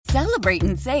Celebrate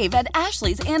and save at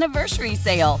Ashley's Anniversary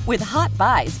Sale. With Hot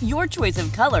Buys, your choice of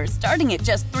colors starting at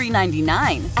just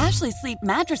 $3.99. Ashley Sleep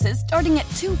mattresses starting at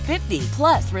 $2.50.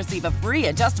 Plus, receive a free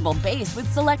adjustable base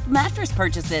with select mattress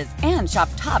purchases. And shop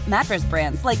top mattress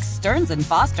brands like Stearns &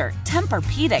 Foster,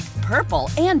 Tempur-Pedic, Purple,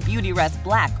 and Beautyrest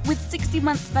Black with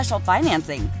 60-month special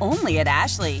financing. Only at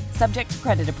Ashley. Subject to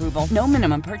credit approval. No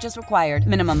minimum purchase required.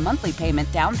 Minimum monthly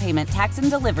payment, down payment, tax, and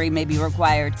delivery may be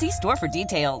required. See store for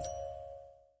details.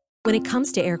 When it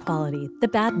comes to air quality, the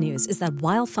bad news is that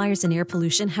wildfires and air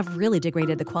pollution have really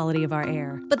degraded the quality of our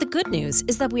air. But the good news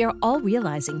is that we are all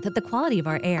realizing that the quality of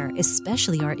our air,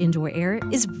 especially our indoor air,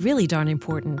 is really darn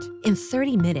important. In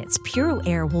 30 minutes, Puro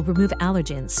Air will remove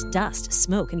allergens, dust,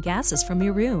 smoke, and gases from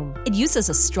your room. It uses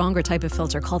a stronger type of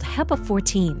filter called HEPA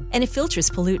 14, and it filters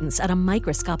pollutants at a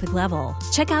microscopic level.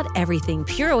 Check out everything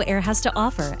Puro Air has to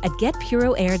offer at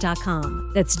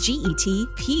getpuroair.com. That's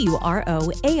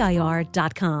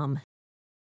GetPuroAir.com.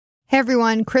 Hey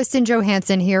everyone, Kristen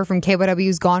Johansson here from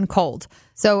KYW's Gone Cold.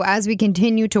 So as we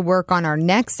continue to work on our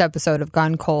next episode of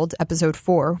Gone Cold, episode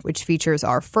 4, which features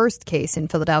our first case in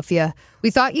Philadelphia,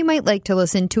 we thought you might like to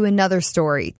listen to another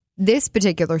story. This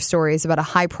particular story is about a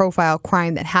high-profile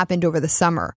crime that happened over the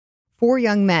summer. 4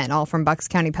 young men, all from Bucks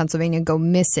County, Pennsylvania, go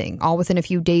missing, all within a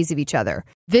few days of each other.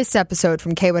 This episode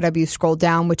from KYW Scroll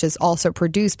Down, which is also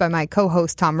produced by my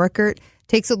co-host Tom Rickert,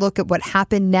 takes a look at what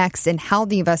happened next and how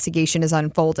the investigation is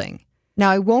unfolding. Now,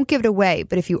 I won't give it away,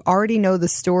 but if you already know the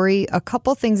story, a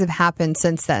couple things have happened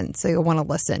since then, so you'll want to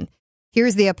listen.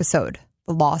 Here's the episode,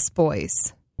 The Lost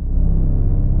Boys.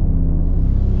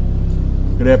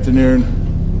 Good afternoon.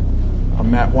 I'm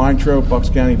Matt Weintraub, Bucks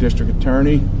County District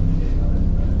Attorney.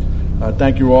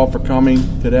 Thank you all for coming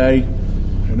today.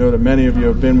 I know that many of you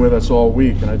have been with us all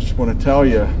week, and I just want to tell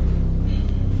you,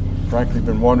 frankly,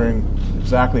 been wondering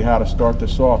exactly how to start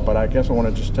this off, but I guess I want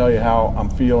to just tell you how I'm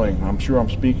feeling. I'm sure I'm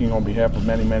speaking on behalf of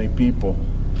many, many people.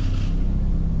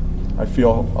 I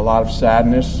feel a lot of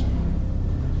sadness.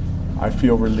 I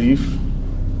feel relief.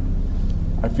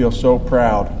 I feel so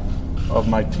proud of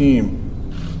my team,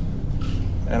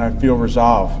 and I feel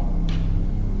resolve,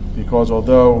 because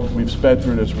although we've sped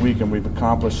through this week and we've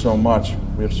accomplished so much,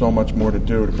 we have so much more to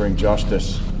do to bring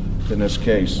justice in this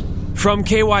case. From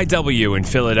KYW in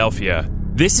Philadelphia,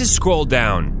 this is Scroll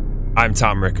Down. I'm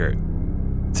Tom Rickert.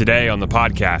 Today on the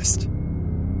podcast,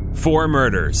 4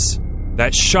 murders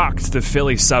that shocked the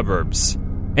Philly suburbs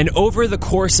and over the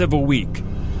course of a week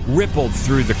rippled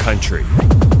through the country.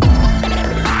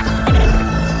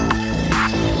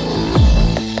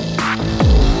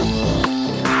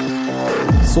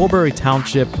 Solebury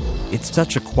Township, it's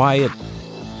such a quiet,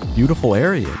 beautiful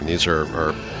area. These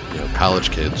are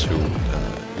college kids who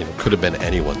could have been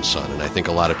anyone's son, and I think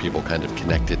a lot of people kind of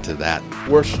connected to that.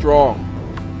 We're strong,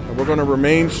 and we're going to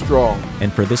remain strong.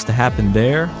 And for this to happen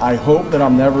there, I hope that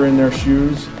I'm never in their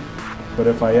shoes, but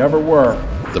if I ever were,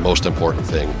 the most important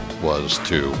thing was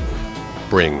to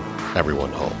bring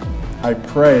everyone home. I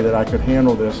pray that I could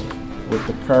handle this with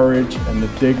the courage and the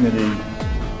dignity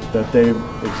that they've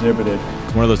exhibited.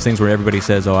 it's one of those things where everybody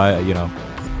says,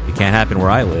 it can't happen where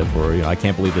I live, or I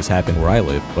can't believe this happened where I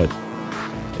live, but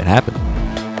it happened.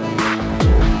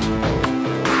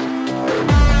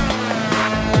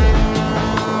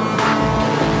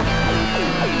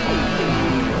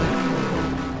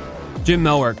 Jim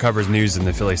Melwert covers news in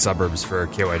the Philly suburbs for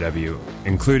KYW,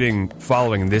 including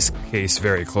following this case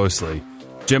very closely.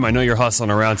 Jim, I know you're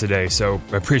hustling around today, so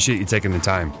I appreciate you taking the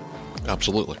time.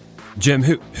 Absolutely. Jim,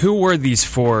 who were these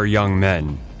 4 young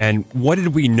men, and what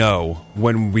did we know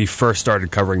when we first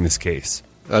started covering this case?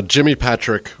 Jimmy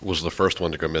Patrick was the first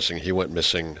one to go missing. He went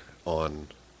missing on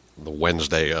the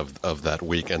Wednesday of that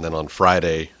week, and then on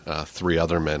Friday, 3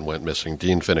 other men went missing.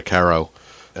 Dean Finicaro,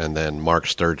 and then Mark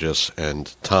Sturgis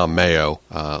and Tom Mayo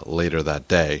later that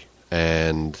day.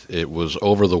 And it was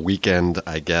over the weekend,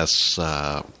 I guess,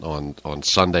 on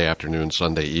Sunday afternoon,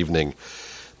 Sunday evening,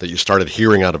 that you started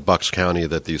hearing out of Bucks County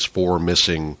that these 4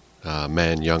 missing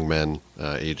young men,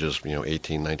 ages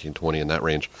 18, 19, 20, in that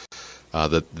range,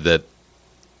 that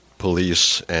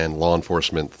police and law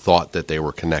enforcement thought that they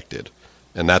were connected.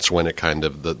 And that's when it kind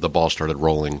of, the ball started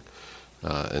rolling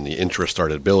and the interest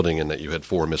started building, and that you had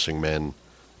 4 missing men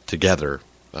together,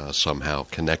 somehow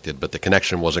connected. But the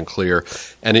connection wasn't clear,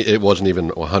 and it wasn't even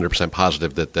 100%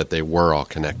 positive that they were all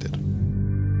connected.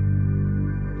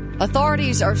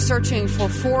 Authorities are searching for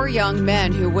 4 young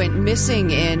men who went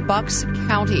missing in Bucks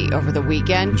County over the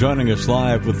weekend. Joining us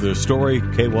live with the story,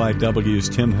 KYW's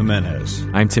Tim Jimenez.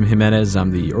 I'm Tim Jimenez. I'm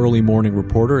the early morning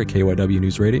reporter at KYW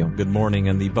News Radio. Good morning.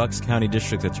 And the Bucks County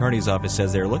District Attorney's Office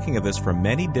says they're looking at this from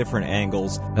many different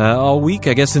angles. All week,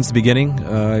 I guess since the beginning,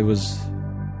 I was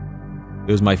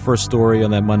It was my first story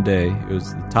on that Monday. It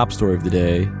was the top story of the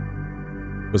day.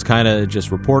 It was kind of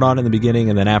just report on it in the beginning,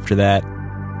 and then after that,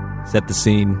 set the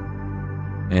scene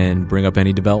and bring up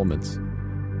any developments.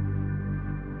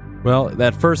 Well,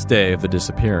 that first day of the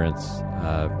disappearance,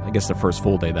 I guess the first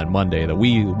full day, that Monday, that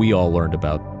we all learned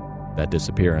about that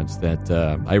disappearance, that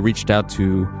I reached out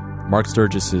to Mark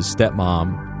Sturgis's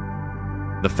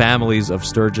stepmom. The families of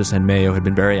Sturgis and Mayo had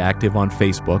been very active on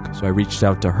Facebook, so I reached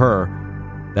out to her.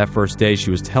 That first day,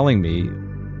 she was telling me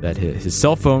that his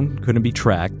cell phone couldn't be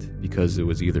tracked because it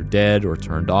was either dead or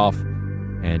turned off.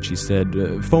 And she said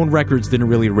phone records didn't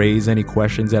really raise any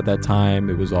questions at that time.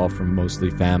 It was all from mostly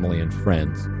family and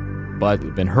friends. But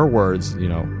in her words,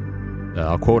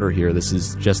 I'll quote her here, "This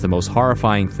is just the most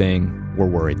horrifying thing. We're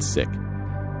worried sick."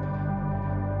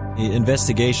 The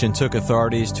investigation took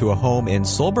authorities to a home in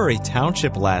Solebury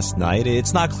Township last night.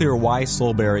 It's not clear why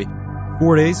Solebury.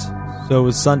 4 days. So it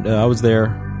was Sunday. I was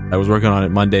there. I was working on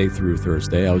it Monday through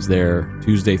Thursday. I was there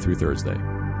Tuesday through Thursday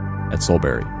at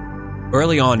Solebury.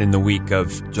 Early on in the week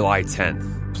of July 10th,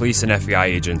 police and FBI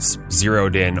agents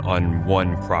zeroed in on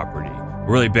one property, a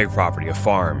really big property, a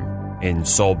farm in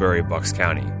Solebury, Bucks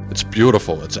County. It's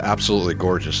beautiful. It's absolutely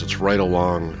gorgeous. It's right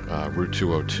along Route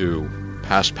 202,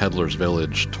 past Peddler's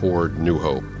Village toward New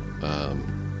Hope,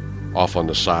 off on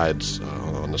the sides,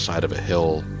 on the side of a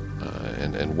hill,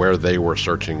 and where they were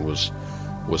searching was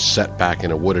set back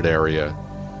in a wooded area,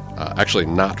 actually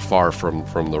not far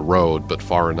from the road, but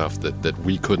far enough that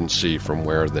we couldn't see from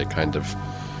where they kind of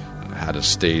had us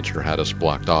staged or had us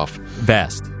blocked off.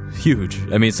 Vast. Huge.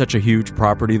 I mean, it's such a huge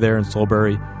property there in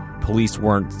Solebury. Police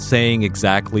weren't saying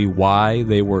exactly why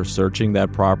they were searching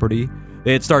that property.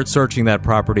 They had started searching that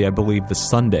property, I believe, the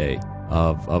Sunday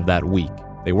of that week.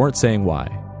 They weren't saying why.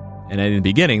 And in the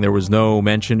beginning, there was no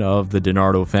mention of the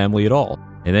DiNardo family at all.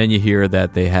 And then you hear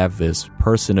that they have this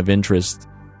person of interest.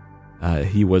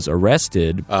 He was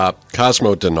arrested.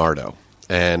 Cosmo DiNardo.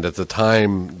 And at the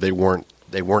time, they weren't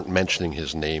mentioning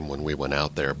his name when we went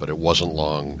out there, but it wasn't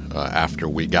long after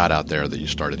we got out there that you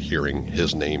started hearing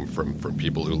his name from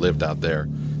people who lived out there.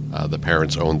 The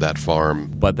parents owned that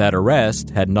farm. But that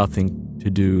arrest had nothing to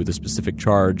do, the specific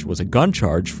charge was a gun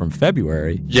charge from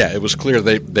February. Yeah, it was clear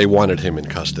they wanted him in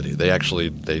custody. They actually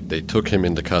they took him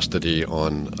into custody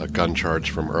on a gun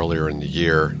charge from earlier in the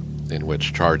year, in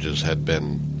which charges had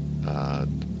been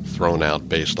thrown out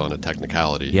based on a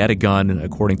technicality. He had a gun,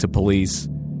 according to police,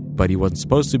 but he wasn't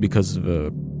supposed to because of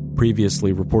a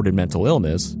previously reported mental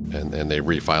illness. And they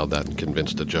refiled that and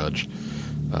convinced a judge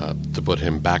to put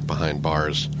him back behind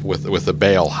bars with a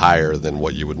bail higher than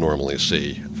what you would normally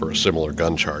see for a similar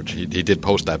gun charge. He did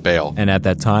post that bail. And at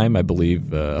that time, I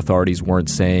believe authorities weren't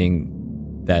saying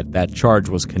that charge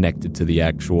was connected to the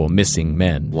actual missing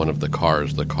men. One of the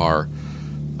cars, the car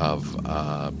of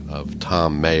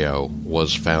Tom Mayo,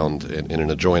 was found in an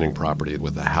adjoining property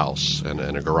with a house and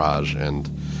a garage, and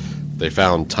they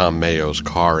found Tom Mayo's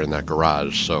car in that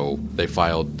garage, so they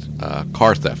filed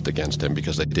car theft against him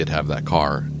because they did have that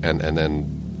car, and then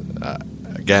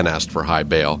again asked for high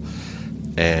bail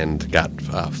and got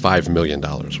 $5 million,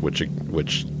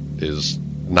 which is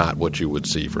not what you would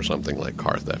see for something like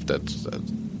car theft. That's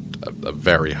a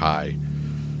very high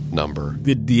number.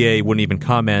 The DA wouldn't even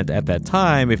comment at that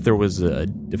time if there was a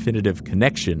definitive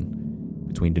connection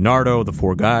between DiNardo, the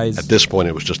four guys. At this point,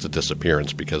 it was just a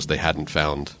disappearance because they hadn't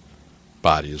found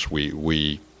bodies.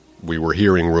 We were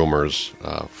hearing rumors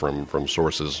from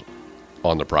sources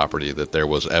on the property that there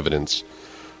was evidence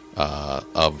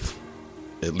of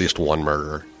at least one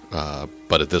murder,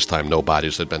 but at this time no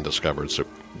bodies had been discovered. So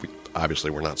obviously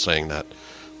we're not saying that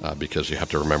because you have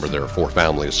to remember there are four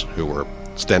families who were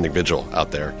standing vigil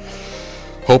out there,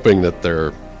 hoping that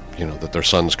their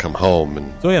sons come home.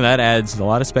 And so that adds a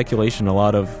lot of speculation, a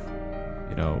lot of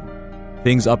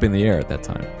things up in the air at that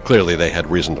time. Clearly, they had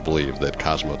reason to believe that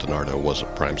Cosmo DiNardo was a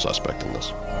prime suspect in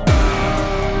this.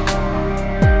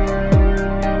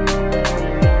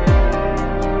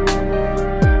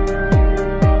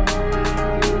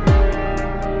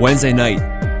 Wednesday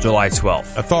night, July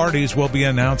 12th. Authorities will be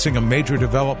announcing a major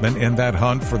development in that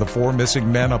hunt for the four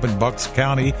missing men up in Bucks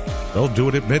County. They'll do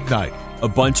it at midnight. A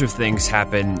bunch of things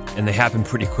happen, and they happen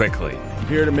pretty quickly. I'm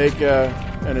here to make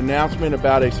an announcement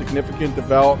about a significant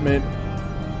development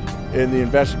in the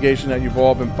investigation that you've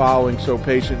all been following so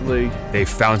patiently. They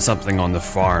found something on the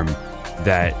farm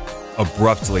that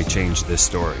abruptly changed this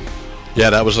story. Yeah,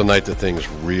 that was the night that things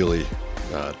really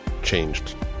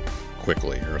changed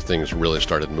quickly, or things really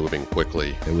started moving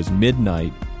quickly. It was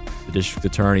midnight. The district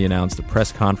attorney announced a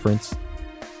press conference,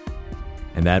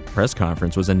 and that press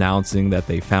conference was announcing that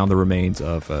they found the remains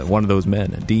of one of those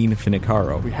men, Dean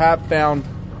Finicaro. We have found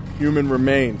human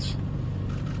remains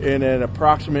in an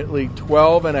approximately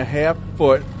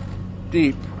 12.5-foot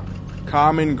deep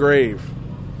common grave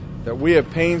that we have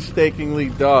painstakingly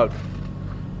dug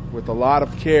with a lot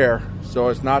of care so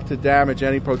as not to damage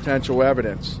any potential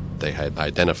evidence. They had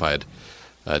identified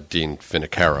Dean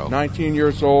Finicaro, 19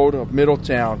 years old, of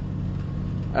Middletown,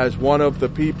 as one of the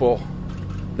people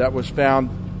that was found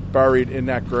buried in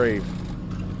that grave.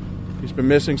 He's been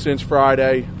missing since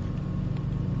Friday.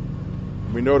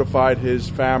 We notified his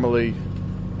family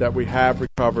that we have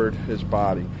recovered his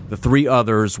body. The 3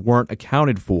 others weren't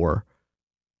accounted for,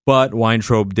 but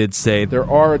Weintraub did say there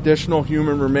are additional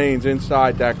human remains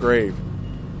inside that grave.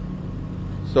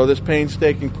 So this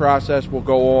painstaking process will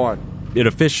go on. It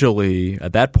officially,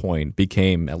 at that point,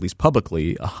 became, at least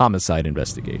publicly, a homicide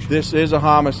investigation. This is a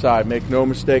homicide, make no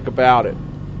mistake about it.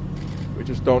 We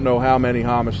just don't know how many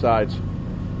homicides.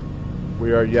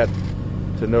 We are yet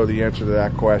to know the answer to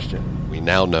that question. We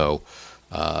now know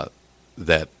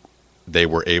that they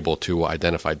were able to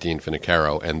identify Dean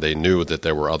Finicaro, and they knew that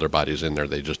there were other bodies in there.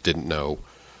 They just didn't know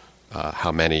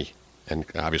how many, and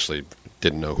obviously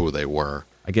didn't know who they were.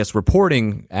 I guess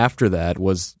reporting after that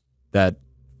was that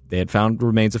they had found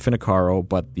remains of Finicaro,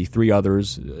 but the 3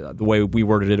 others, the way we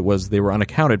worded it was they were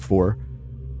unaccounted for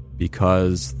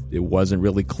because it wasn't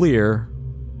really clear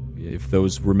if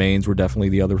those remains were definitely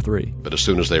the other 3. But as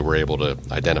soon as they were able to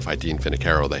identify Dean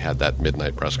Finicaro, they had that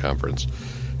midnight press conference,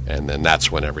 and then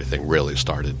that's when everything really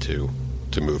started to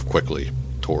move quickly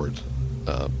toward,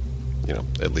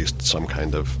 at least some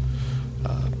kind of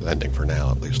ending for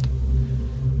now, at least.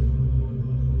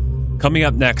 Coming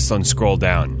up next on Scroll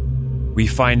Down, we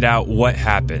find out what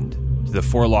happened to the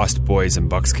 4 lost boys in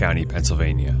Bucks County,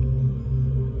 Pennsylvania.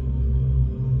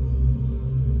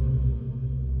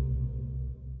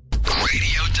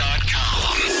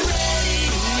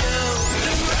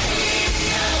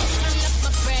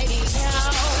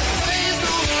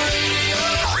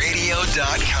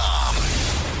 Radio.com.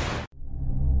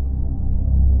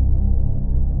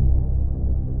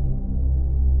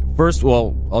 First,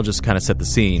 I'll just kind of set the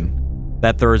scene.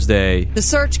 That Thursday, the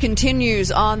search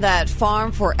continues on that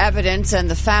farm for evidence, and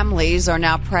the families are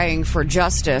now praying for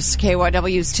justice.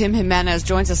 KYW's Tim Jimenez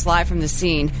joins us live from the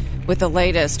scene with the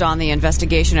latest on the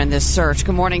investigation and this search.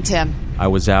 Good morning, Tim. I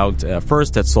was out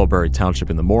first at Solebury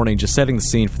Township in the morning, just setting the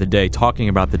scene for the day, talking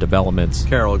about the developments.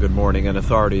 Carol, good morning. And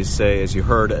authorities say, as you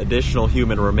heard, additional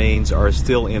human remains are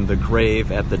still in the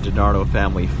grave at the DiNardo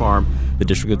family farm. The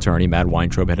district attorney, Matt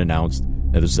Weintraub, had announced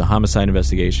that this is a homicide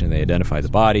investigation. They identified the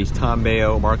body. Tom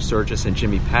Mayo, Mark Sturgis, and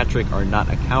Jimmy Patrick are not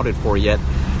accounted for yet.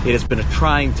 It has been a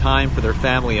trying time for their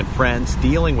family and friends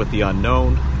dealing with the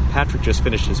unknown. Patrick just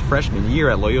finished his freshman year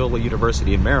at Loyola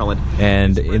University in Maryland.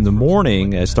 And in the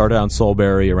morning, I started out in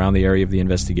Solebury around the area of the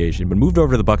investigation, but moved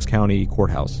over to the Bucks County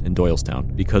Courthouse in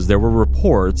Doylestown because there were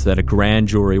reports that a grand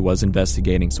jury was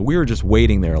investigating. So we were just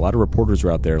waiting there. A lot of reporters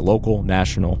were out there, local,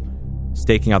 national,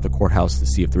 staking out the courthouse to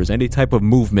see if there was any type of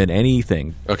movement,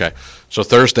 anything. Okay, so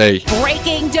Thursday...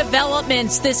 Breaking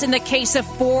developments. This in the case of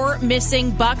 4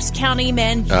 missing Bucks County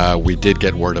men. We did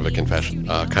get word of a confession,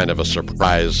 kind of a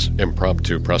surprise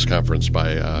impromptu press conference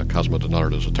by Cosmo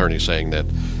DiNardo's attorney saying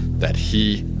that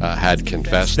he had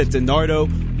confessed. That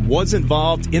DiNardo was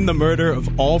involved in the murder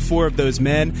of all 4 of those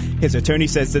men. His attorney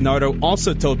says DiNardo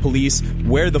also told police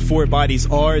where the 4 bodies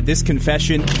are. This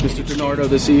confession... Mr. DiNardo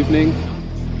this evening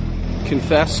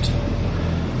confessed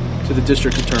to the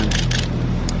district attorney.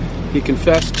 He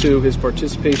confessed to his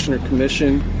participation or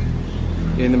commission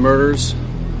in the murders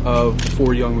of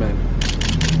 4 young men.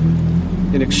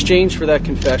 In exchange for that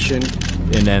confession...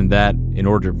 And then that, in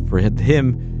order for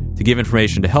him to give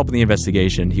information to help in the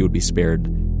investigation, he would be spared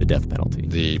the death penalty.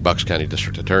 The Bucks County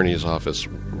District Attorney's Office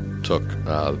took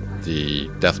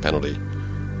the death penalty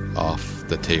off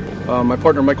the table. My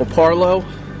partner, Michael Parlow,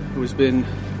 who has been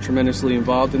tremendously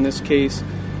involved in this case,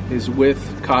 is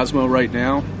with Cosmo right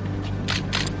now,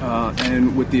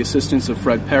 and with the assistance of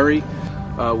Fred Perry,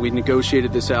 we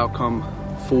negotiated this outcome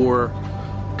for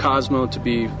Cosmo to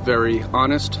be very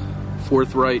honest,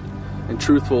 forthright, and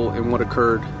truthful in what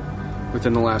occurred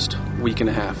within the last week and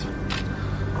a half.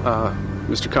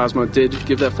 Mr. Cosmo did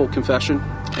give that full confession,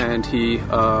 and he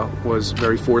was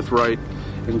very forthright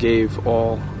and gave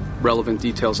all relevant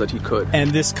details that he could.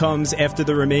 And this comes after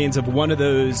the remains of one of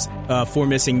those 4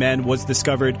 missing men was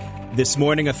discovered this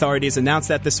morning. Authorities announced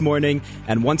that this morning.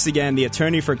 And once again, the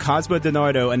attorney for Cosmo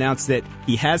DiNardo announced that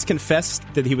he has confessed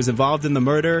that he was involved in the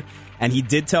murder. And he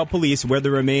did tell police where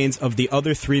the remains of the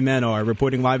other 3 men are.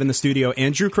 Reporting live in the studio,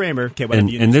 Andrew Kramer.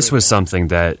 KYW and this was something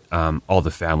that all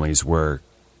the families were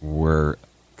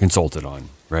consulted on,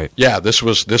 right? Yeah, this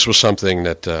was something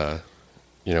that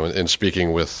in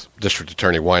speaking with District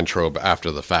Attorney Weintraub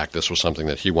after the fact, this was something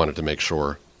that he wanted to make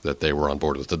sure that they were on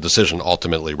board with. The decision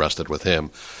ultimately rested with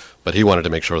him, but he wanted to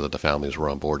make sure that the families were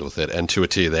on board with it. And to a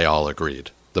T, they all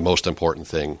agreed. The most important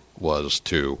thing was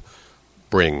to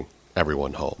bring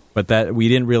everyone home. But that we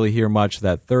didn't really hear much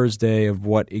that Thursday of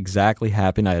what exactly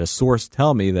happened. I had a source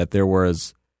tell me that there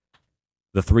was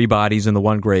the 3 bodies in the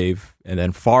one grave, and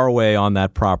then far away on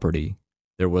that property,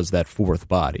 there was that 4th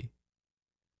body.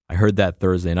 I heard that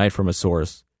Thursday night from a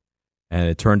source, and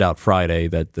it turned out Friday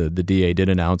that the DA did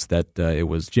announce that it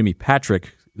was Jimmy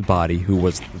Patrick's body who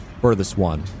was the furthest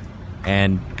one,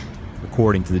 and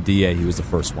according to the DA, he was the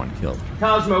first one killed.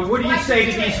 Cosmo, what do you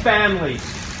say to these families?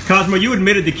 Cosmo, you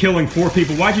admitted to killing 4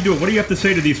 people. Why'd you do it? What do you have to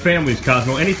say to these families,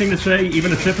 Cosmo? Anything to say?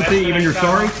 Even a sympathy? Even you're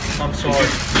sorry? I'm sorry.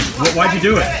 Why'd you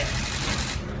do it?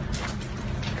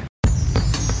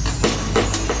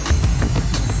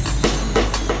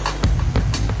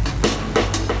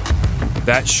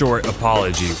 That short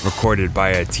apology, recorded by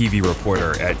a TV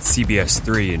reporter at CBS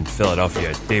 3 in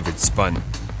Philadelphia, David Spunt,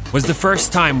 was the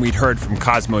first time we'd heard from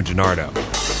Cosmo DiNardo.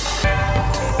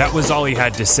 That was all he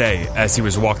had to say as he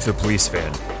was walked to the police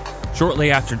van,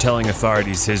 shortly after telling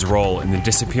authorities his role in the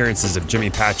disappearances of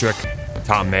Jimmy Patrick,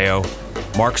 Tom Mayo,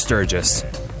 Mark Sturgis,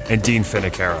 and Dean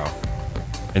Finocchiaro.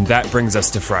 And that brings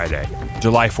us to Friday,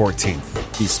 July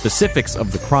 14th. The specifics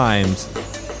of the crimes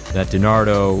that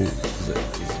DiNardo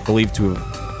is believed to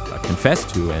have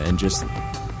confessed to, and just,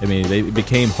 they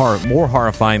became more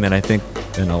horrifying than I think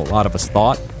than a lot of us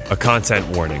thought. A content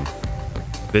warning.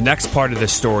 The next part of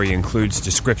this story includes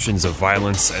descriptions of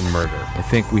violence and murder. I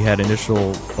think we had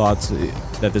initial thoughts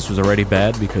that this was already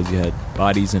bad because you had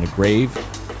bodies in a grave,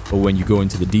 but when you go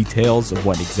into the details of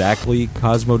what exactly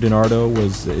Cosmo DiNardo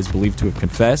is believed to have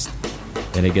confessed,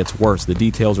 then it gets worse. The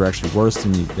details are actually worse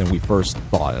than we first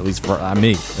thought, at least for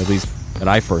me, at least that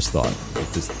I first thought.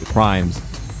 The crimes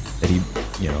that he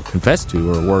confessed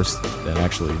to are worse than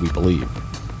actually we believe.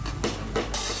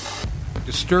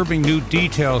 Disturbing new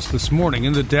details this morning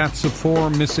in the deaths of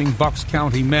 4 missing Bucks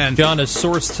County men. John, a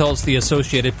source tells the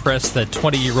Associated Press that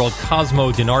 20-year-old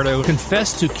Cosmo DiNardo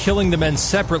confessed to killing the men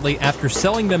separately after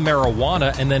selling them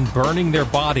marijuana and then burning their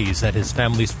bodies at his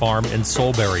family's farm in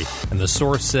Solebury. And the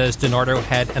source says DiNardo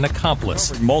had an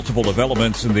accomplice. Multiple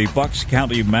developments in the Bucks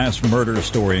County mass murder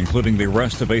story, including the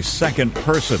arrest of a second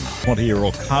person.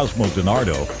 20-year-old Cosmo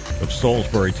DiNardo of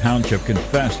Salisbury Township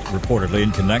confessed reportedly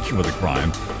in connection with the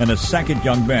crime, and a second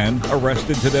young man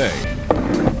arrested today.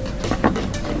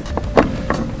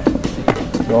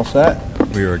 You all set?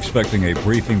 We are expecting a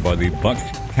briefing by the Bucks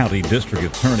County District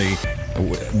Attorney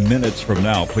minutes from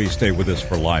now. Please stay with us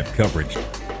for live coverage.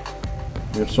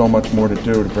 We have so much more to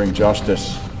do to bring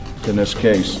justice in this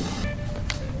case.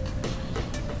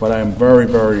 But I am very,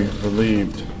 very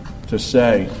relieved to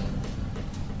say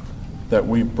that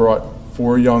we brought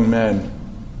 4 young men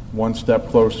one step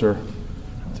closer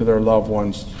to their loved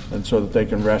ones, and so that they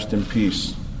can rest in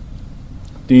peace.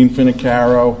 Dean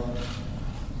Finocchiaro,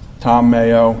 Tom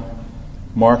Mayo,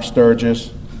 Mark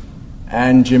Sturgis,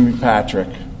 and Jimmy Patrick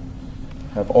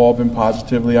have all been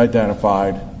positively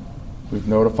identified. We've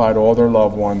notified all their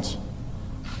loved ones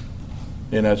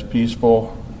in as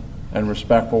peaceful and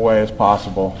respectful way as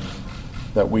possible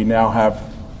that we now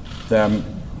have them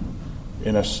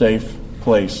in a safe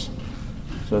place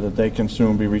so that they can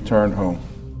soon be returned home.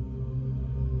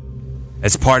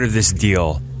 As part of this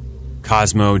deal,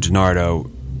 Cosmo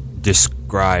DiNardo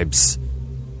describes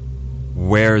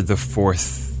where the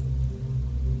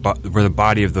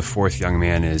body of the 4th young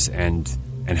man is and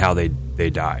how they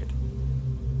died.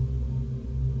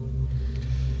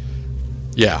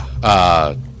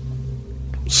 Yeah.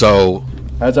 So,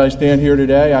 as I stand here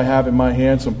today, I have in my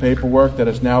hand some paperwork that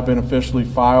has now been officially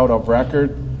filed of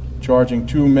record, charging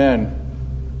 2 men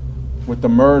with the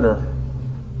murder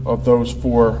of those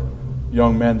 4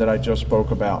 young men that I just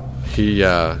spoke about. He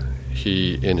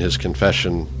in his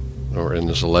confession, or in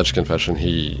this alleged confession,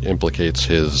 he implicates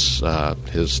his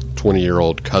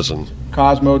 20-year-old cousin.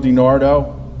 Cosmo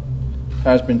DiNardo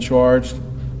has been charged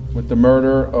with the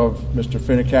murder of Mr.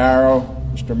 Finocchiaro,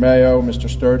 Mr. Mayo, Mr.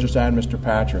 Sturgis, and Mr.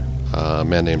 Patrick. A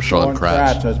man named Sean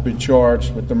Kratz has been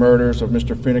charged with the murders of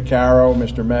Mr. Finocchiaro,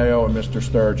 Mr. Mayo, and Mr.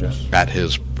 Sturgis. At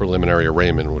his preliminary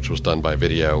arraignment, which was done by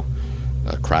video,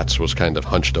 Kratz was kind of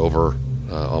hunched over,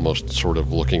 almost sort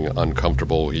of looking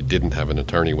uncomfortable. He didn't have an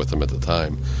attorney with him at the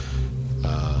time,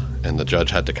 and the judge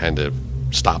had to kind of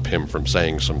stop him from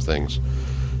saying some things.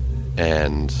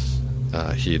 And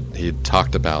he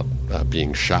talked about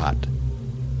being shot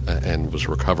and was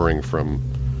recovering from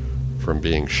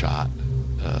being shot.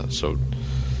 So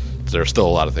there's still a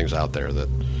lot of things out there that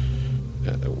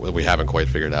we haven't quite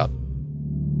figured out.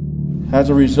 As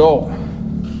a result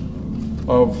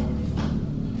of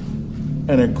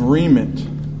an agreement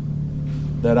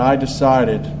that I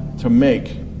decided to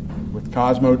make with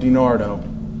Cosmo DiNardo.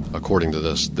 According to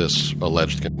this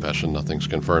alleged confession, nothing's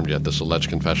confirmed yet, this alleged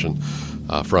confession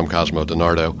from Cosmo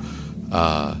DiNardo,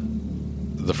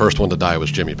 the first one to die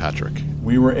was Jimmy Patrick.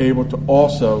 We were able to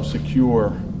also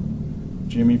secure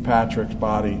Jimmy Patrick's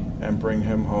body and bring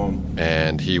him home.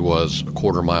 And he was a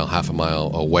quarter mile, half a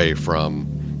mile away from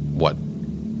what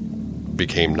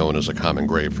became known as a common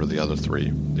grave for the other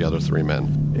three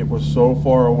men. It was so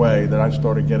far away that I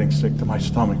started getting sick to my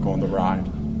stomach on the ride.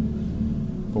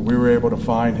 But we were able to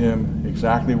find him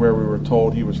exactly where we were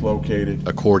told he was located.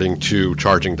 According to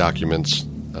charging documents,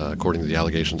 according to the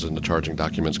allegations in the charging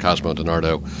documents, Cosmo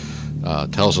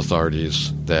DiNardo tells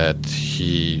authorities that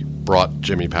he brought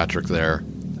Jimmy Patrick there,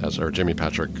 Jimmy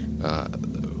Patrick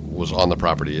was on the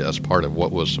property as part of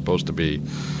what was supposed to be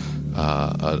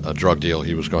a drug deal.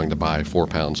 He was going to buy 4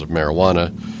 pounds of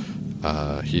marijuana.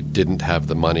 He didn't have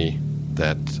the money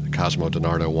that Cosmo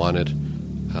DiNardo wanted,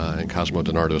 and Cosmo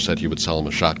DiNardo said he would sell him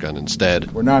a shotgun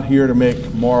instead. We're not here to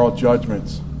make moral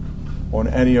judgments on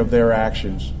any of their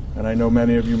actions, and I know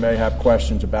many of you may have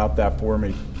questions about that for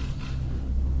me.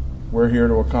 We're here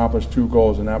to accomplish 2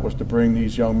 goals, and that was to bring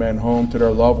these young men home to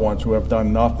their loved ones who have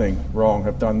done nothing wrong,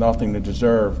 have done nothing to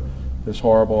deserve this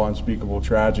horrible, unspeakable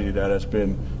tragedy that has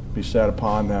been beset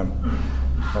upon them.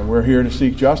 And we're here to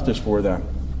seek justice for them,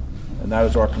 and that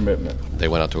is our commitment. They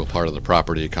went out to a part of the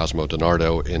property. Cosmo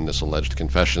DiNardo, in this alleged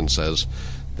confession, says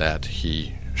that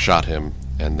he shot him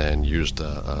and then used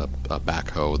a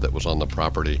backhoe that was on the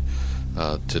property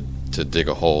to dig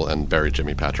a hole and bury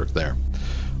Jimmy Patrick there.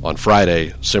 On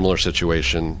Friday, similar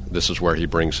situation. This is where he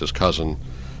brings his cousin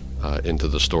into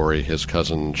the story. His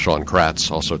cousin, Sean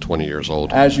Kratz, also 20 years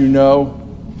old. As you know,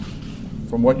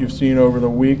 from what you've seen over the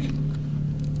week,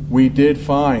 we did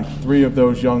find 3 of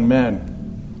those young men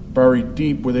buried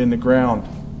deep within the ground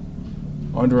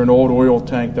under an old oil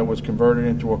tank that was converted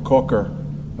into a cooker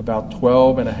about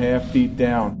 12 and a half feet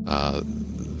down.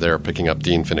 They're picking up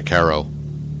Dean Finicaro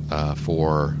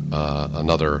for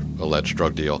another alleged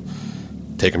drug deal.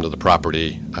 Take him to the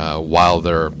property. While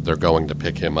they're going to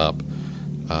pick him up,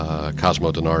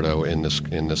 Cosmo DiNardo,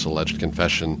 in this alleged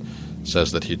confession,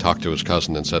 says that he talked to his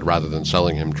cousin and said rather than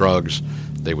selling him drugs,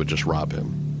 they would just rob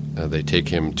him. They take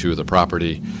him to the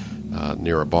property,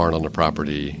 near a barn on the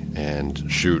property,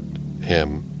 and shoot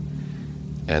him.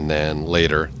 And then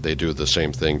later, they do the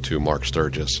same thing to Mark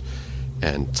Sturgis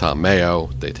and Tom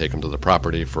Mayo. They take him to the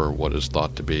property for what is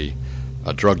thought to be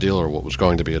a drug deal, or what was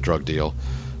going to be a drug deal.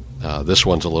 This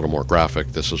one's a little more graphic.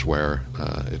 This is where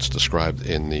it's described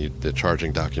in the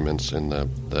charging documents in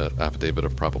the affidavit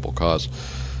of probable cause.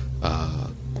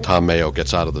 Tom Mayo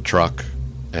gets out of the truck,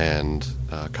 and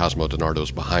Cosmo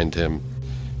DiNardo's behind him,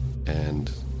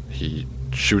 and he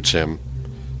shoots him.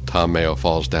 Tom Mayo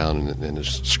falls down and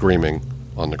is screaming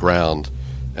on the ground,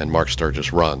 and Mark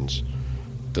Sturgis runs.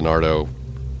 DiNardo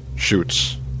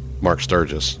shoots Mark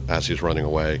Sturgis as he's running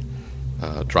away,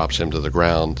 drops him to the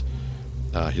ground.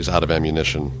 He's out of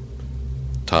ammunition.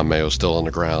 Tom Mayo's still on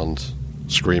the ground,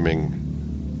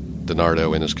 screaming.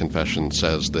 DiNardo, in his confession,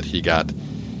 says that he got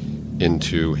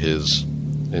into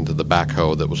the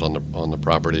backhoe that was on the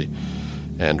property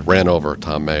and ran over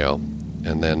Tom Mayo,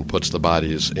 and then puts the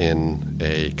bodies in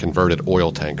a converted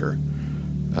oil tanker,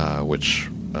 which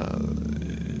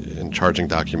in charging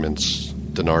documents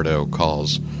DiNardo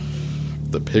calls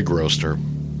the pig roaster.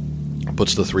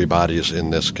 Puts the 3 bodies in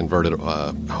this converted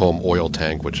home oil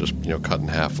tank, which is cut in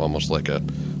half, almost like a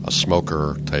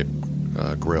smoker type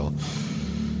grill.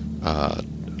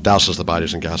 Douses the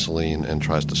bodies in gasoline and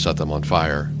tries to set them on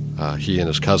fire. He and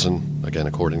his cousin, again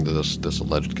according to this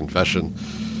alleged confession,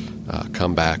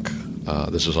 come back.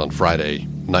 This is on Friday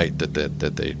night that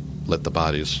they lit the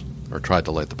bodies, or tried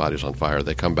to light the bodies on fire.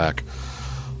 They come back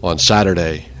on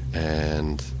Saturday,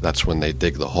 and that's when they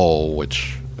dig the hole,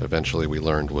 which eventually we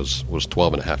learned was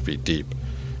 12 and a half feet deep,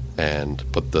 and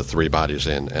put the 3 bodies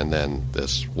in, and then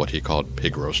this, what he called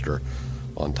pig roaster,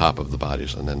 on top of the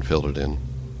bodies, and then filled it in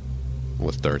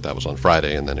with dirt. That was on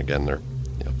Friday, and then again they're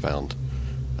found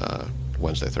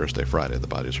Wednesday, Thursday, Friday the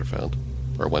bodies are found.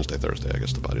 Or Wednesday, Thursday, I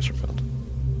guess the bodies are found.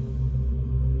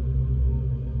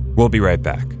 We'll be right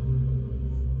back.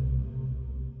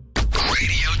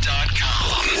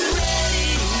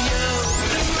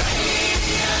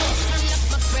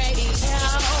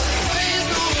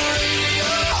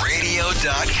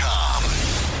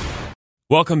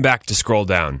 Welcome back to Scroll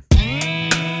Down.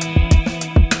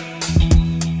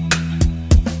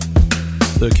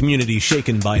 The community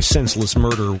shaken by senseless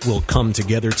murder will come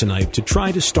together tonight to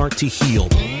try to start to heal.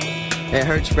 it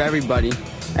hurts for everybody.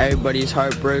 Everybody's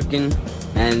heartbroken,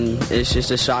 and it's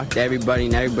just a shock to everybody,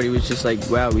 and everybody was just like,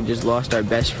 wow, we just lost our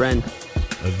best friend.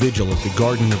 A vigil at the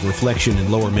Garden of Reflection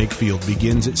in Lower Makefield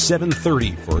begins at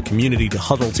 7:30 for a community to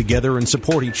huddle together and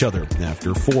support each other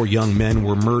after 4 young men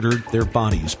were murdered, their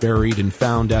bodies buried and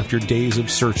found after days of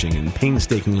searching and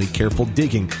painstakingly careful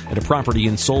digging at a property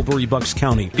in Solebury, Bucks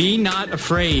County. Be not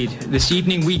afraid. This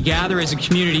evening we gather as a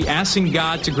community asking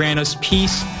God to grant us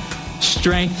peace,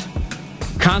 strength,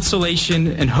 consolation,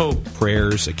 and hope.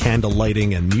 Prayers, a candle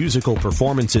lighting, and musical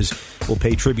performances will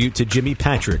pay tribute to Jimmy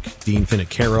Patrick, Dean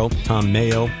Finocchiaro, Tom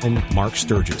Mayo, and Mark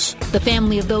Sturgis. The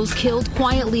family of those killed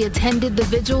quietly attended the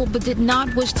vigil but did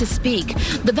not wish to speak.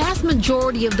 The vast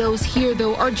majority of those here,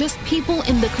 though, are just people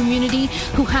in the community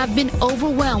who have been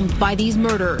overwhelmed by these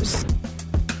murders.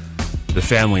 The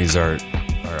families are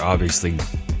obviously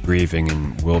grieving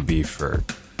and will be for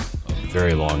a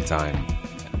very long time.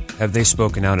 Have they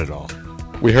spoken out at all?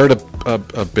 We heard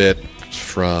a bit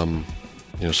from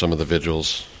some of the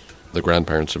vigils. The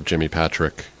grandparents of Jimmy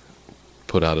Patrick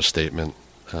put out a statement,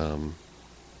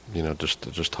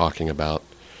 just talking about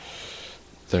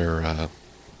their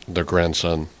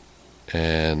grandson,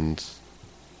 and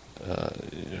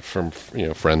from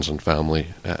friends and family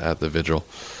at the vigil.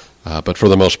 But for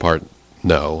the most part,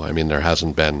 no. I mean, there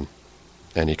hasn't been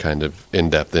any kind of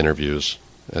in-depth interviews,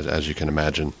 as you can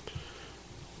imagine.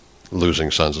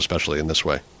 Losing sons, especially in this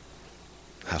way,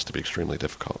 has to be extremely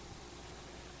difficult.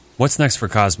 What's next for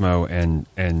Cosmo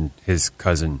and his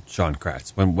cousin, Sean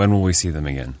Kratz? When will we see them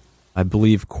again? I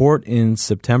believe court in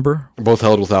September. Both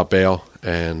held without bail,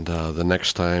 and the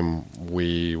next time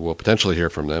we will potentially hear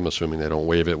from them, assuming they don't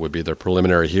waive it, would be their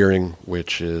preliminary hearing,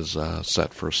 which is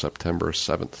set for September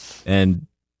 7th. And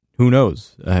who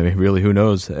knows? I mean, really, who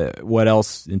knows what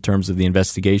else in terms of the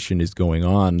investigation is going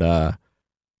on?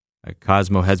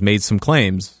 Cosmo has made some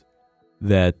claims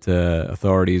that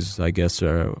authorities, I guess,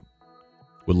 would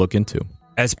look into.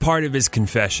 As part of his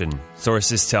confession,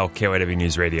 sources tell KYW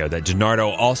News Radio that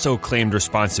Gennardo also claimed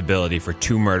responsibility for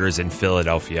 2 murders in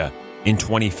Philadelphia in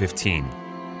 2015.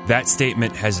 That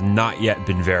statement has not yet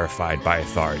been verified by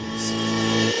authorities.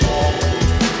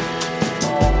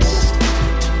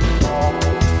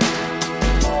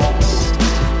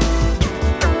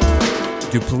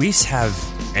 Do police have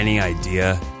any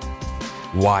idea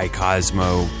why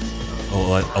Cosmo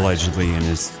allegedly in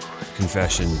his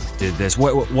confession did this?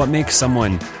 What makes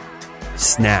someone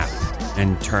snap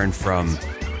and turn from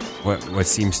what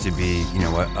seems to be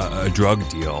a drug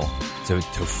deal to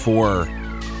 4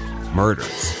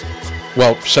 murders?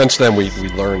 Well, since then we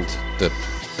learned that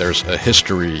there's a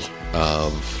history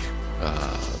of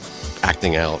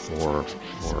acting out or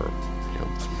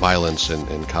violence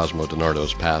in Cosmo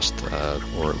DiNardo's past,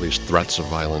 or at least threats of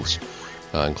violence.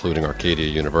 Including Arcadia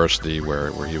University,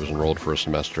 where he was enrolled for a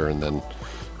semester and then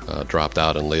dropped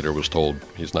out, and later was told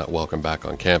he's not welcome back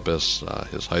on campus.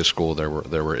 His high school, there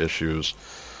were issues.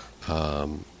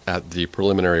 At the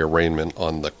preliminary arraignment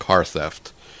on the car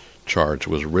theft charge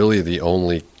was really the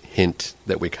only hint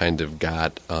that we kind of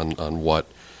got on what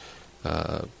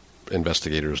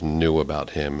investigators knew about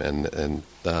him. And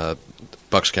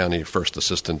Bucks County First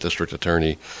Assistant District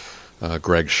Attorney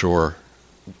Greg Shore,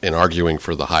 in arguing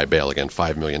for the high bail, again,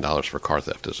 $5 million for car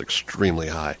theft is extremely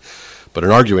high, but in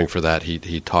arguing for that,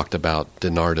 he talked about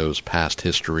DiNardo's past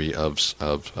history of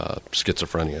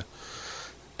schizophrenia,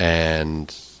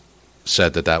 and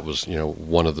said that was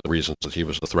one of the reasons that he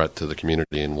was a threat to the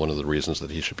community and one of the reasons that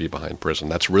he should be behind prison.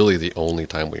 That's really the only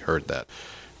time we heard that.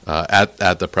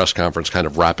 At the press conference, kind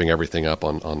of wrapping everything up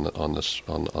on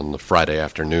the Friday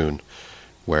afternoon,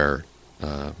 where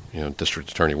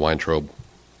District Attorney Weintraub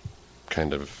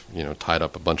kind of tied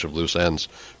up a bunch of loose ends,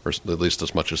 or at least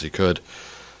as much as he could.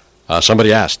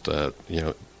 Somebody asked,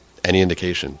 any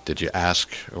indication? Did you ask,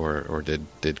 or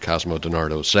did Cosmo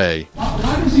DiNardo say?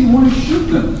 Why does he want to shoot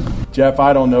them? Jeff,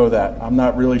 I don't know that. I'm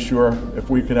not really sure if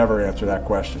we could ever answer that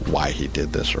question. Why he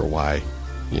did this, or why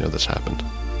this happened.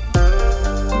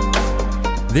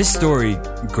 This story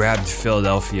grabbed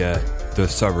Philadelphia, the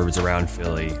suburbs around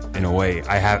Philly, in a way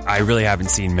I really haven't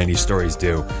seen many stories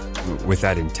do, with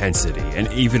that intensity, and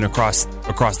even across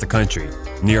the country.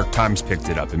 New York Times picked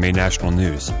it up and made national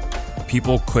news.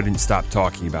 People couldn't stop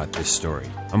talking about this story.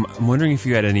 I'm wondering if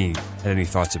you had any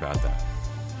thoughts about that.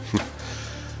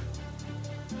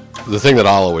 The thing that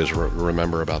I'll always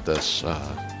remember about this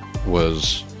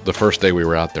was the first day we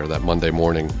were out there, that Monday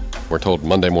morning. We're told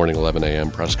Monday morning, 11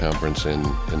 a.m. press conference in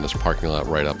this parking lot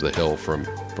right up the hill from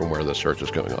where the search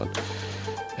is going on.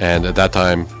 And at that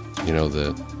time,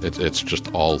 it's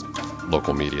just all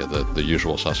local media, the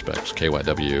usual suspects,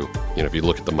 KYW. If you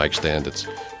look at the mic stand, it's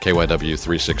KYW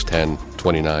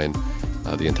 361029,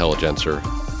 the Intelligencer,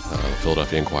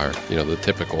 Philadelphia Inquirer, the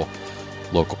typical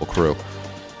local crew.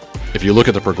 If you look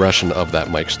at the progression of that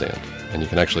mic stand, and you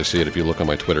can actually see it if you look on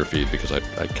my Twitter feed, because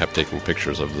I kept taking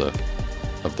pictures of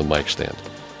the mic stand,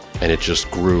 and it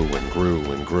just grew and grew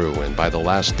and grew. And by the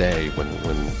last day, when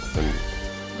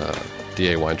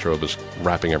DA Weintraub is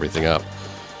wrapping everything up,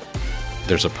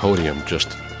 there's a podium,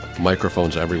 just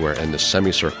microphones everywhere, and this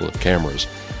semicircle of cameras,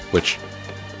 which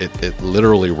it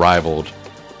literally rivaled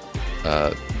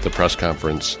the press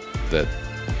conference that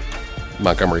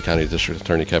Montgomery County District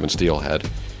Attorney Kevin Steele had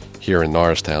here in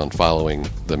Norristown following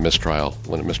the mistrial,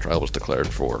 when a mistrial was declared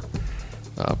for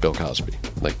Bill Cosby.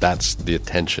 Like, that's the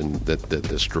attention that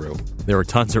this drew. There were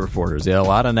tons of reporters. Yeah, a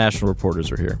lot of national reporters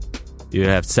were here. You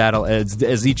have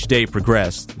as each day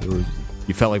progressed,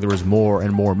 you felt like there was more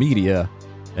and more media,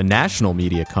 and national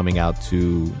media coming out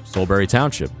to Solebury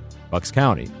Township, Bucks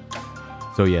County.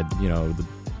 So you had, a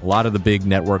lot of the big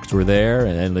networks were there,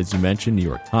 and as you mentioned, New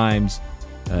York Times,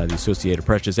 the Associated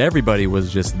Press, just everybody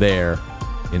was just there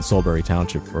in Solebury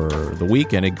Township for the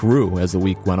week, and it grew as the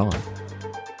week went on.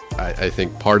 I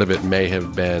think part of it may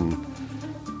have been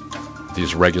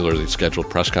these regularly scheduled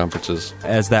press conferences.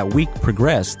 As that week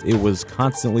progressed, it was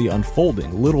constantly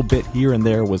unfolding. A little bit here and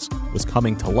there was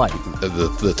coming to light.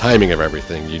 The timing of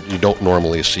everything, you don't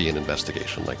normally see an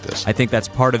investigation like this. I think that's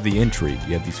part of the intrigue.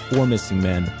 You have these 4 missing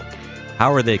men.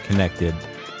 How are they connected?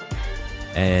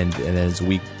 And as the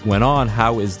week went on,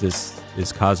 how is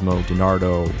Cosmo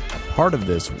DiNardo a part of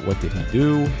this? What did he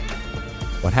do?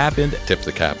 What happened? Tip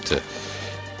the cap to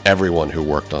everyone who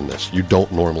worked on this. You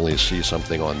don't normally see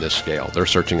something on this scale. They're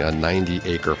searching a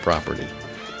 90-acre property,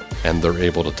 and they're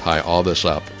able to tie all this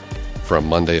up from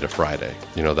Monday to Friday.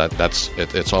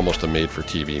 It's almost a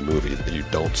made-for-TV movie that you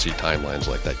don't see timelines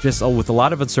like that. Just with a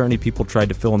lot of uncertainty, people tried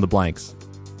to fill in the blanks,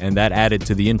 and that added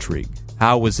to the intrigue.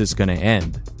 How was this going to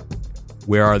end?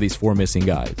 Where are these 4 missing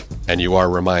guys? And you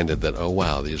are reminded that, oh,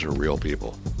 wow, these are real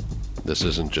people. This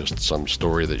isn't just some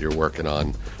story that you're working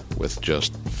on with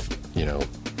just,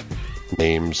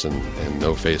 names and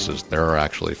no faces. There are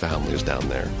actually families down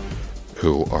there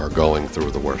who are going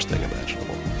through the worst thing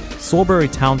imaginable.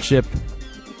 Solebury Township,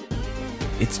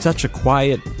 it's such a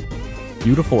quiet,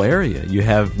 beautiful area. You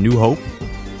have New Hope,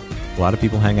 a lot of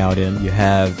people hang out in. You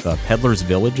have Peddler's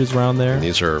Villages around there. And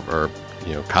these are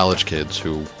college kids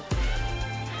who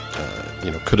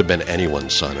could have been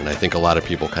anyone's son, and I think a lot of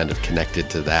people kind of connected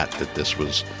to that this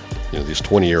was, these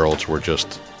 20-year-olds were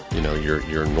just,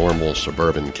 your normal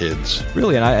suburban kids.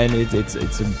 Really, and it's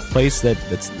a place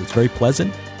that's very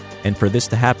pleasant, and for this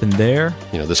to happen there,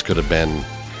 this could have been,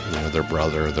 their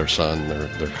brother, their son,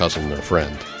 their cousin, their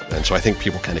friend, and so I think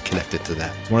people kind of connected to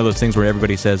that. It's one of those things where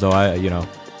everybody says, "Oh, it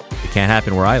can't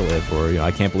happen where I live," or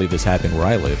I can't believe this happened where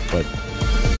I live, but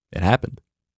it happened.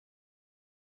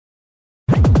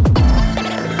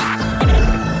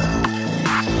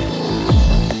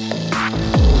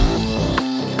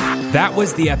 That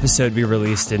was the episode we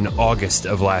released in August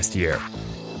of last year.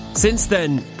 Since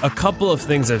then, a couple of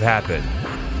things have happened.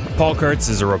 Paul Kurtz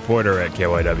is a reporter at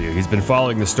KYW. He's been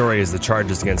following the story as the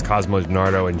charges against Cosmo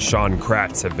DiNardo and Sean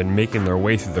Kratz have been making their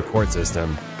way through the court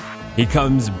system. He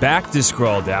comes back to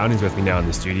Scroll Down. He's with me now in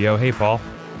the studio. Hey, Paul.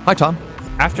 Hi, Tom.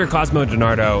 After Cosmo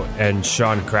DiNardo and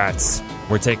Sean Kratz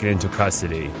were taken into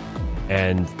custody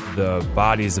and the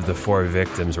bodies of the 4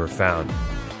 victims were found,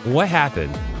 what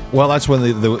happened? Well, that's when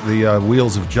the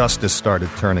wheels of justice started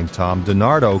turning, Tom.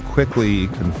 DiNardo quickly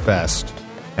confessed,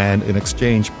 and in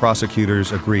exchange,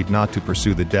 prosecutors agreed not to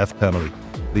pursue the death penalty.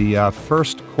 The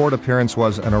first court appearance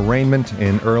was an arraignment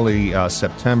in early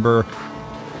September.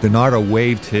 DiNardo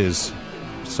waived his,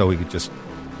 so he could just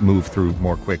move through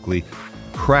more quickly.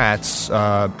 Kratz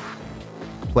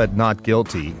pled not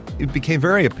guilty. It became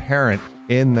very apparent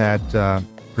in that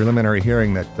preliminary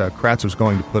hearing that Kratz was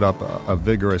going to put up a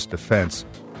vigorous defense.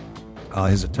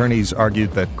 His attorneys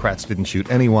argued that Kratz didn't shoot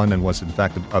anyone and was, in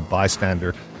fact, a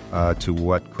bystander to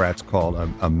what Kratz called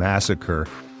a massacre.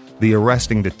 The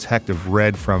arresting detective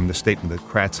read from the statement that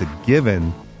Kratz had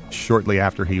given shortly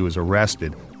after he was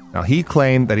arrested. Now, he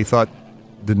claimed that he thought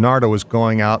DiNardo was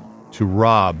going out to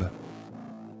rob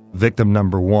victim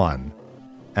number 1,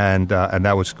 and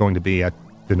that was going to be at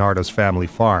DiNardo's family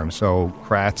farm. So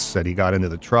Kratz said he got into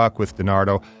the truck with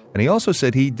DiNardo, and he also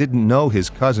said he didn't know his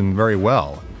cousin very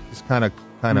well. Just kind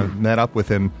of met up with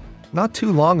him not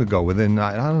too long ago, within,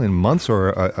 I don't know, months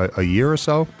or a year or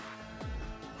so.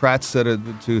 Kratz said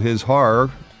to his horror,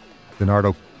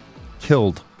 DiNardo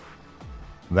killed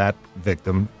that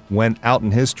victim, went out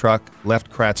in his truck, left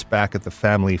Kratz back at the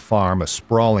family farm, a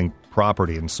sprawling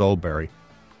property in Solebury,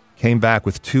 came back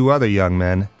with 2 other young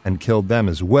men and killed them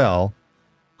as well.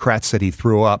 Kratz said he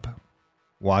threw up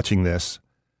watching this.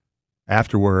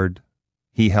 Afterward,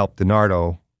 he helped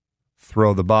DiNardo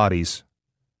throw the bodies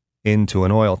into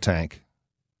an oil tank.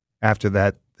 After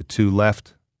that, the 2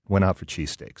 left, went out for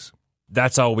cheesesteaks.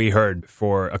 That's all we heard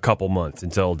for a couple months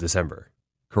until December.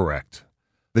 Correct.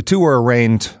 The 2 were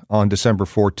arraigned on December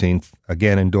 14th,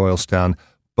 again in Doylestown.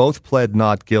 Both pled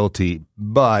not guilty,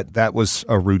 but that was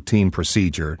a routine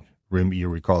procedure. You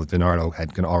recall that DiNardo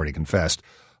had already confessed.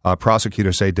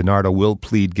 Prosecutors say DiNardo will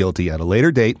plead guilty at a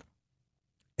later date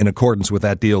in accordance with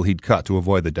that deal he'd cut to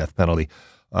avoid the death penalty.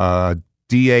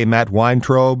 DA Matt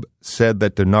Weintraub said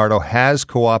that DiNardo has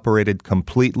cooperated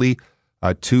completely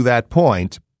to that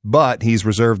point, but he's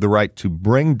reserved the right to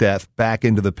bring death back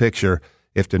into the picture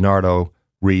if DiNardo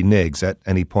reneges at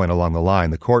any point along the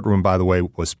line. The courtroom, by the way,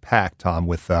 was packed, Tom,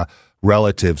 with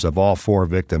relatives of all 4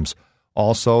 victims.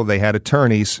 Also, they had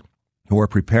attorneys who were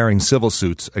preparing civil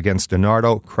suits against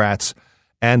DiNardo, Kratz,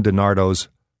 and DiNardo's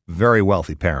very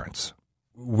wealthy parents.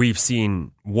 We've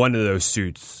seen one of those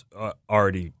suits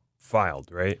already filed,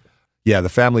 right? Yeah, the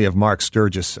family of Mark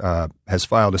Sturgis has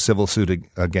filed a civil suit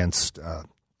against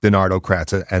DiNardo,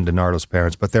 Kratz, and DiNardo's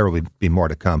parents, but there will be more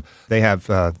to come. They have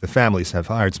the families have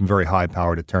hired some very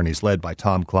high-powered attorneys led by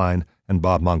Tom Klein and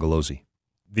Bob Mongolozzi.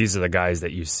 These are the guys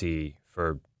that you see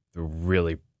for the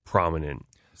really prominent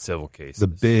civil cases. The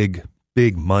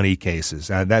big money cases.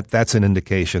 That's an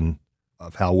indication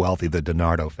of how wealthy the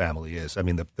DiNardo family is. I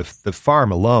mean, the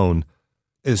farm alone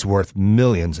is worth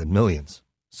millions and millions.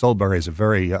 Solebury is a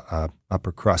very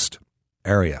upper crust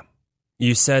area.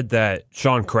 You said that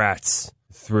Sean Kratz,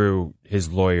 through his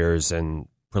lawyers and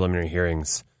preliminary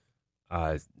hearings,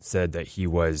 said that he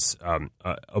was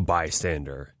a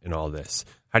bystander in all this.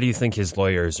 How do you think his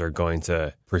lawyers are going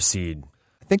to proceed?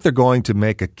 I think they're going to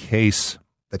make a case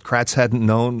that Kratz hadn't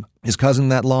known his cousin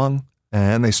that long,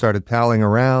 and they started palling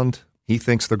around. He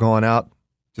thinks they're going out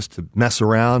just to mess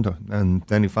around, and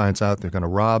then he finds out they're going to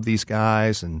rob these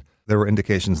guys, and there were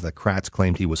indications that Kratz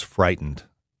claimed he was frightened,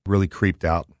 really creeped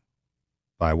out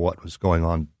by what was going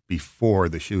on before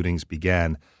the shootings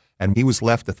began, and he was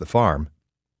left at the farm.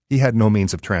 He had no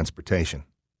means of transportation.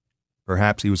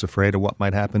 Perhaps he was afraid of what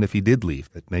might happen if he did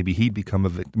leave, that maybe he'd become a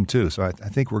victim too. So I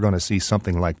think we're going to see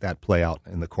something like that play out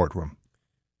in the courtroom.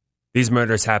 These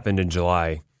murders happened in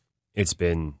July. It's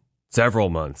been several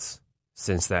months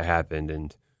since that happened,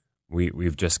 and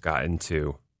we've just gotten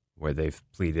to where they've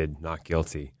pleaded not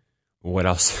guilty. What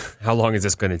else? How long is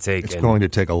this going to take? It's going to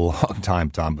take a long time,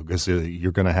 Tom, because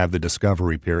you're going to have the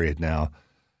discovery period now.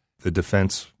 The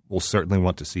defense will certainly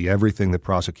want to see everything the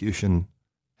prosecution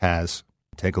has,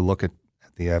 take a look at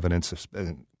the evidence.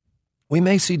 We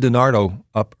may see DiNardo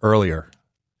up earlier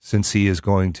since he is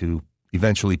going to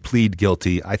eventually plead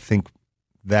guilty. I think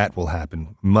that will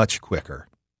happen much quicker.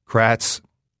 Kratz's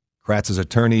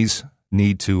attorneys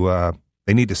need to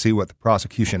see what the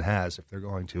prosecution has if they're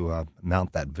going to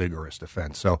mount that vigorous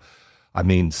defense. So,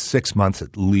 6 months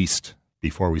at least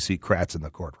before we see Kratz in the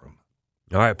courtroom.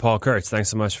 All right, Paul Kurtz, thanks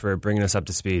so much for bringing us up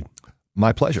to speed.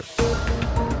 My pleasure.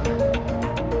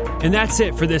 And that's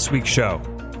it for this week's show.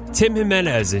 Tim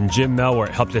Jimenez and Jim Melwert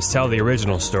helped us tell the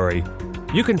original story.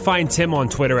 You can find Tim on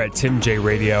Twitter at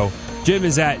TimJRadio. Jim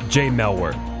is at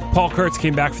JMelwert. Paul Kurtz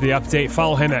came back for the update.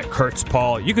 Follow him at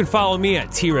KurtzPaul. You can follow me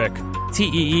at T-Rick,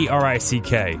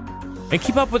 T-E-E-R-I-C-K. And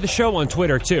keep up with the show on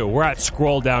Twitter, too. We're at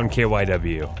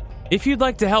ScrollDownKYW. If you'd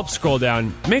like to help Scroll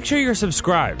Down, make sure you're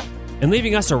subscribed. And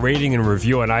leaving us a rating and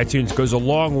review on iTunes goes a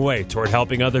long way toward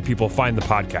helping other people find the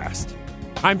podcast.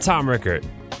 I'm Tom Rickert.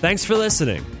 Thanks for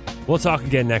listening. We'll talk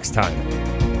again next time.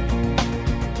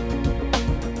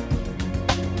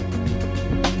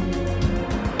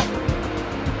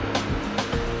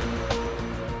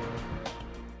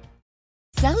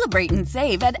 Celebrate and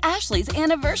save at Ashley's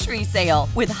Anniversary Sale.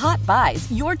 With Hot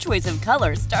Buys, your choice of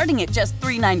colors starting at just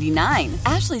 $3.99.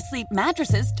 Ashley Sleep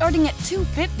mattresses starting at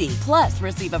 $2.50. Plus,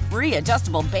 receive a free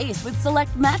adjustable base with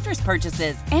select mattress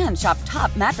purchases. And shop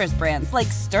top mattress brands like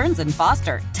Stearns &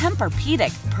 Foster,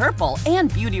 Tempur-Pedic, Purple,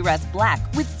 and Beautyrest Black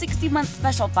with 60-month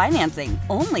special financing.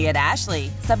 Only at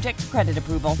Ashley. Subject to credit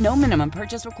approval. No minimum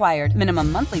purchase required.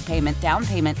 Minimum monthly payment, down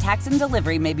payment, tax, and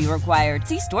delivery may be required.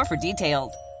 See store for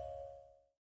details.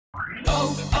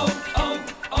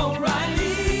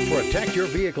 O'Reilly. Protect your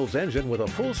vehicle's engine with a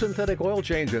full synthetic oil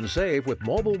change and save with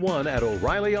Mobil 1 at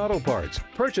O'Reilly Auto Parts.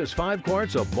 Purchase 5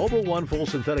 quarts of Mobil 1 full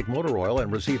synthetic motor oil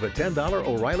and receive a $10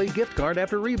 O'Reilly gift card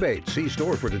after rebate. See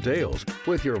store for details.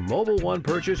 With your Mobil 1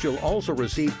 purchase, you'll also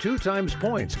receive 2 times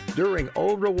points during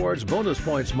O Rewards Bonus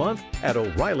Points Month at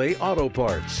O'Reilly Auto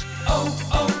Parts.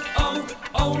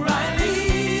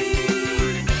 O'Reilly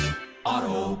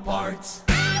Auto Parts.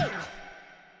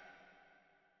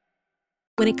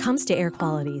 When it comes to air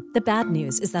quality, the bad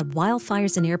news is that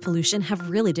wildfires and air pollution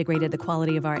have really degraded the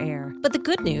quality of our air. But the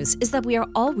good news is that we are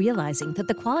all realizing that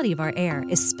the quality of our air,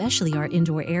 especially our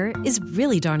indoor air, is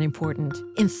really darn important.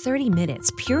 In 30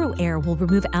 minutes, Puro Air will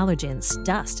remove allergens,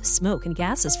 dust, smoke, and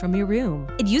gases from your room.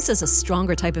 It uses a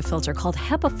stronger type of filter called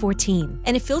HEPA 14,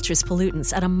 and it filters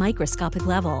pollutants at a microscopic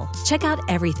level. Check out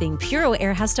everything Puro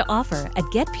Air has to offer at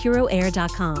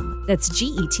getpuroair.com. That's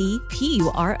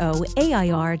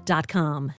GETPUROAIR.com.